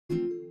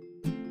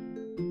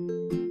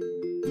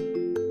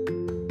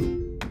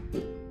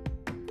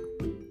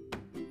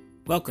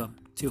Welcome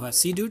to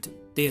Hasidut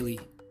Daily,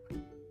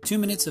 2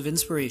 minutes of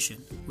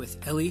inspiration with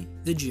Eli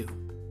the Jew.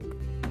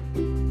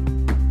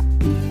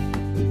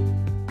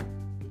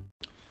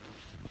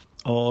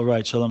 All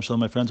right, shalom,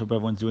 my friends. Hope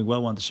everyone's doing well.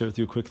 I wanted to share with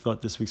you a quick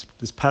thought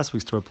this past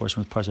week's Torah portion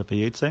with Parshat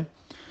Vayetze,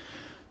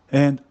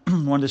 and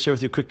wanted to share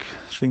with you a quick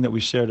thing that we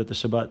shared at the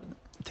Shabbat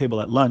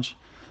table at lunch,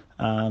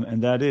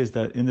 and that is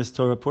that in this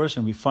Torah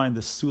portion we find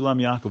the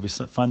Sulam Yaakov. We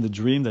find the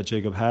dream that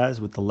Jacob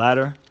has with the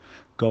ladder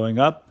going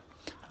up,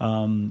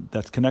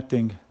 that's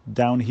connecting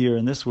down here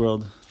in this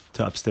world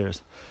to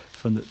upstairs,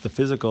 from the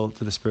physical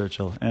to the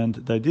spiritual. And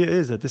the idea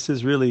is that this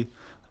is really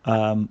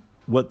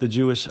what the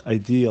Jewish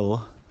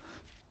ideal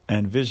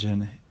and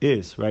vision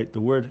is, right?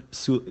 The word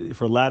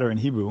for ladder in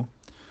Hebrew,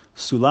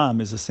 sulam,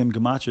 is the same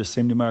gematria,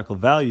 same numerical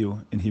value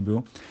in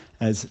Hebrew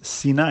as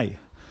Sinai,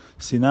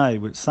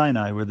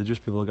 where the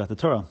Jewish people got the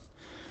Torah.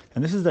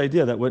 And this is the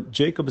idea that what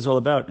Jacob is all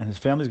about and his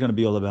family is going to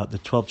be all about, the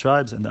 12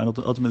 tribes and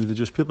ultimately the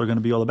Jewish people are going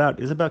to be all about,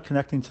 is about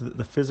connecting to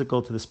the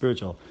physical to the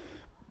spiritual,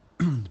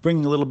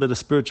 bringing a little bit of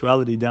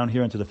spirituality down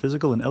here into the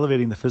physical and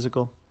elevating the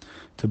physical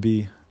to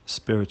be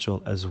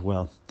spiritual as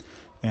well.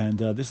 And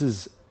this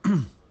is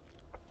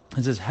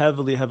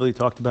heavily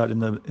talked about in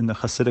the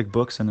Hasidic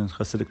books and in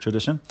Hasidic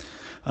tradition.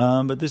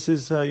 But this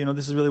is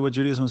really what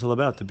Judaism is all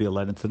about: to be a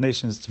light into the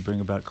nations, to bring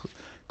about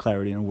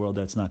clarity in a world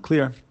that's not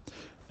clear.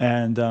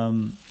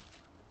 And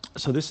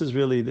so this is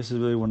really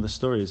one of the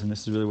stories, and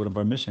this is really one of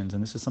our missions,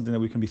 and this is something that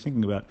we can be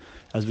thinking about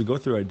as we go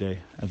through our day,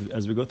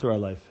 as we go through our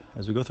life,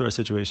 as we go through our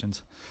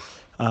situations,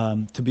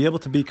 to be able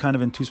to be kind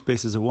of in two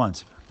spaces at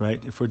once,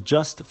 right? If we're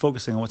just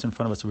focusing on what's in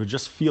front of us, if we're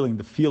just feeling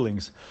the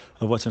feelings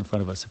of what's in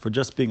front of us, if we're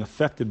just being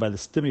affected by the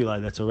stimuli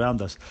that's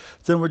around us,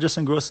 then we're just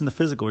engrossed in the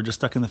physical. We're just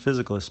stuck in the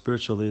physical. The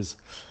spiritual is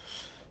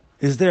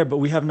there, but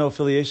we have no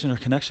affiliation or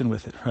connection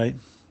with it, right?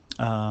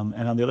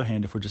 And on the other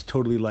hand, if we're just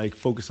totally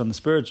focused on the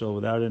spiritual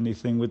without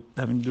anything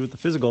having to do with the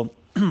physical,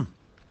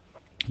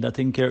 without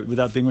taking care,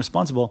 without being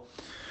responsible,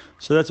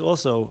 so that's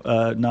also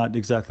not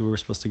exactly where we're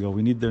supposed to go.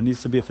 There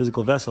needs to be a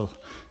physical vessel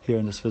here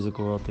in this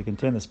physical world to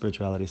contain the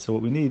spirituality. So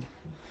what we need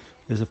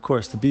is, of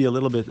course, to be a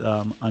little bit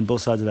on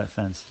both sides of that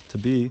fence, to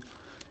be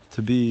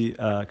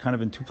kind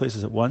of in two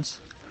places at once.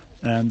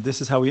 And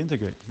this is how we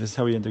integrate. And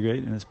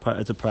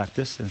it's a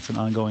practice, and it's an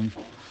ongoing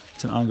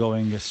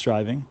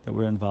striving that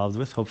we're involved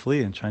with,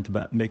 hopefully, and trying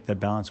to make that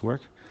balance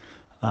work,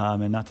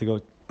 and not to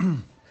go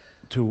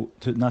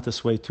not to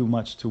sway too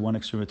much to one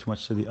extreme or too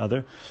much to the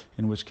other,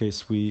 in which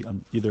case we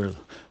either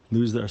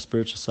lose our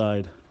spiritual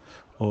side,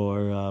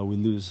 or we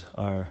lose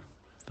our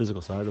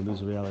physical side, or lose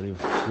the reality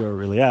of where we're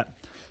really at.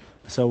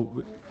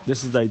 So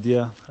this is the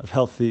idea of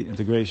healthy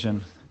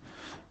integration,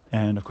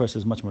 and of course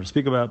there's much more to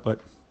speak about, but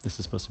this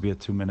is supposed to be a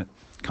 2-minute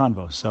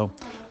convo. So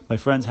my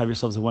friends, have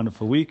yourselves a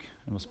wonderful week,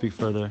 and we'll speak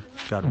further.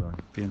 God willing.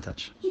 Be in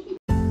touch.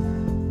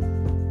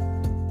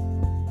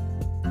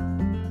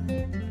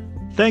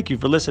 Thank you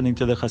for listening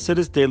to the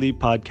Hasidus Daily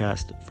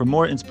Podcast. For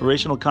more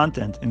inspirational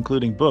content,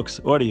 including books,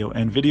 audio,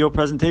 and video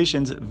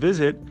presentations,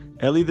 visit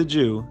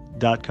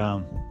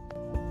EliTheJew.com.